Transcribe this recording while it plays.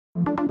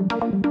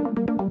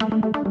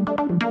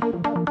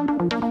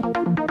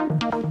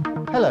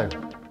Hello,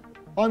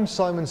 I'm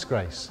Simon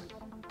Scrace.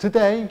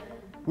 Today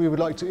we would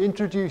like to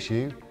introduce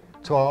you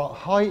to our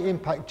high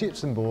impact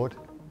gypsum board,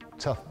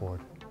 Tuff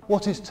Board.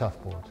 What is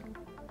Tuff Board?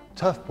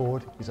 Tuff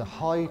Board is a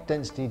high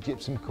density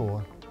gypsum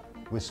core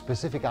with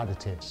specific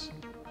additives,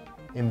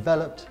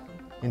 enveloped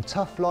in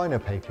tough liner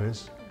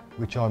papers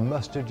which are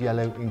mustard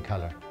yellow in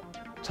colour.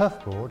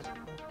 Tuff Board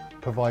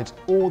provides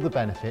all the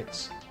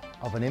benefits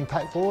of an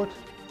impact board,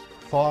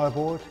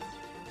 fireboard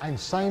and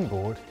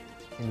soundboard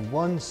in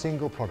one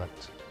single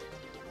product.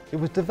 It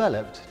was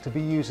developed to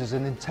be used as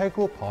an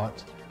integral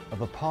part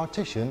of a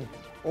partition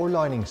or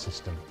lining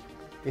system.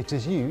 It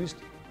is used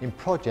in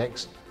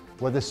projects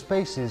where the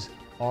spaces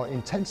are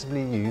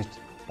intensively used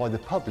by the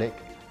public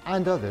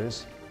and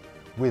others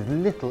with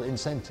little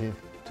incentive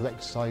to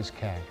exercise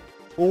care.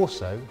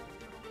 Also,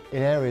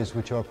 in areas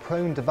which are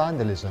prone to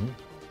vandalism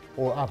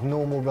or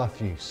abnormal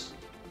rough use.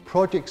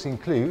 Projects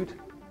include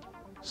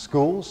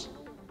schools,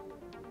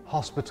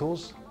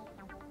 hospitals,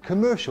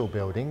 commercial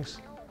buildings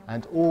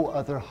and all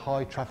other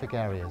high traffic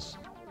areas.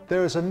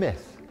 There is a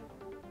myth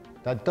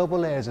that double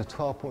layers of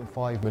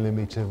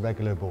 12.5mm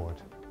regular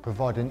board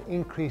provide an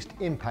increased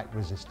impact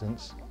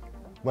resistance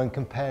when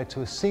compared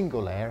to a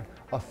single layer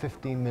of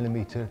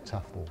 15mm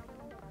Tuff Board.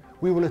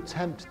 We will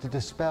attempt to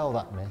dispel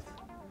that myth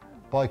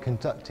by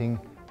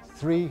conducting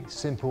 3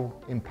 simple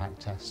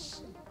impact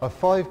tests. A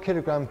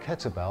 5kg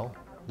kettlebell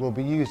will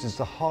be used as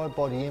the hard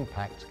body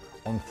impact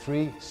on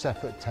 3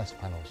 separate test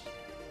panels.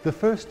 The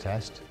first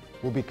test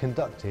will be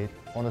conducted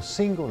on a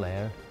single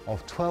layer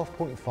of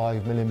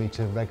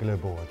 12.5mm regular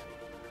board.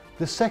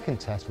 The second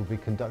test will be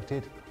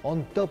conducted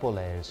on double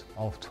layers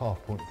of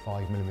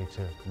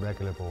 12.5mm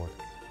regular board.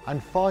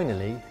 And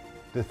finally,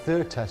 the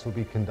third test will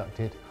be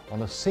conducted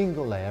on a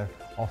single layer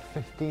of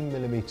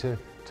 15mm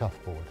Tuff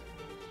Board.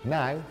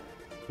 Now,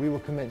 we will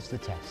commence the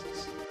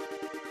tests.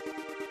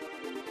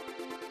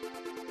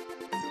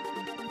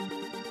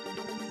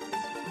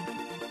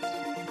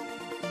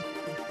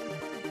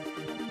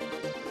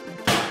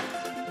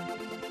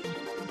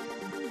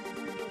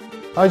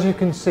 As you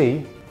can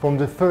see from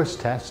the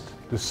first test,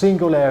 the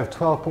single layer of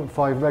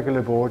 12.5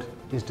 regular board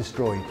is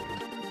destroyed.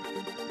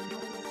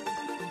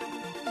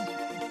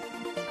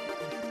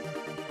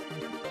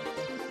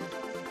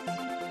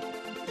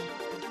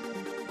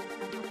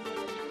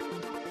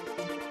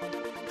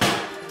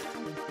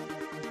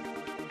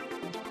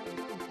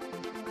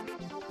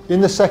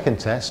 In the second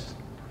test,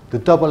 the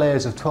double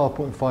layers of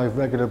 12.5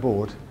 regular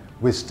board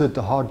withstood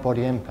the hard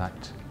body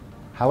impact.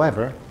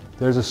 However,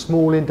 there is a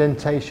small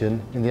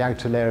indentation in the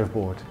outer layer of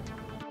board.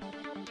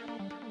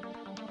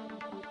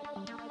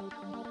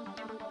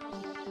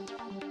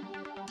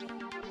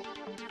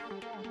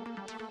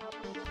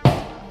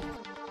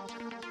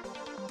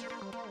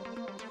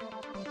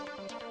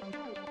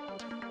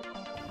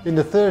 In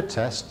the third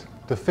test,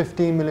 the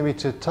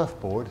 15mm Tuff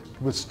Board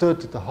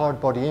withstood the hard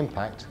body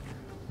impact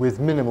with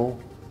minimal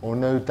or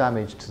no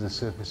damage to the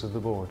surface of the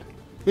board.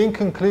 In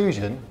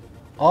conclusion,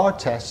 our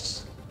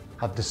tests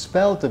have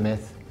dispelled the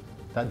myth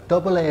that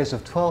double layers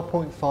of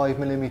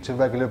 12.5mm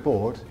regular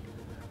board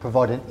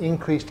provide an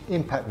increased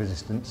impact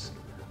resistance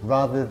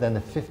rather than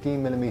a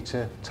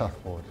 15mm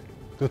Tuff Board.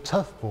 The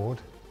Tuff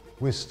Board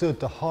withstood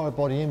the hard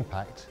body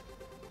impact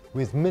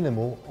with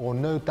minimal or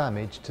no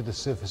damage to the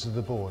surface of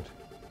the board.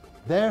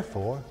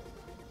 Therefore,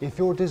 if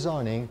you're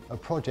designing a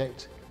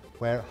project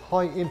where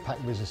high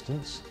impact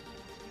resistance,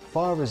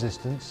 fire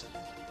resistance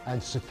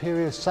and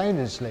superior sound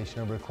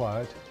insulation are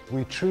required,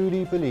 we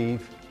truly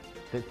believe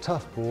that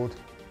Tuff Board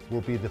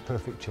will be the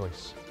perfect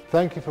choice.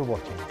 Thank you for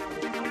watching.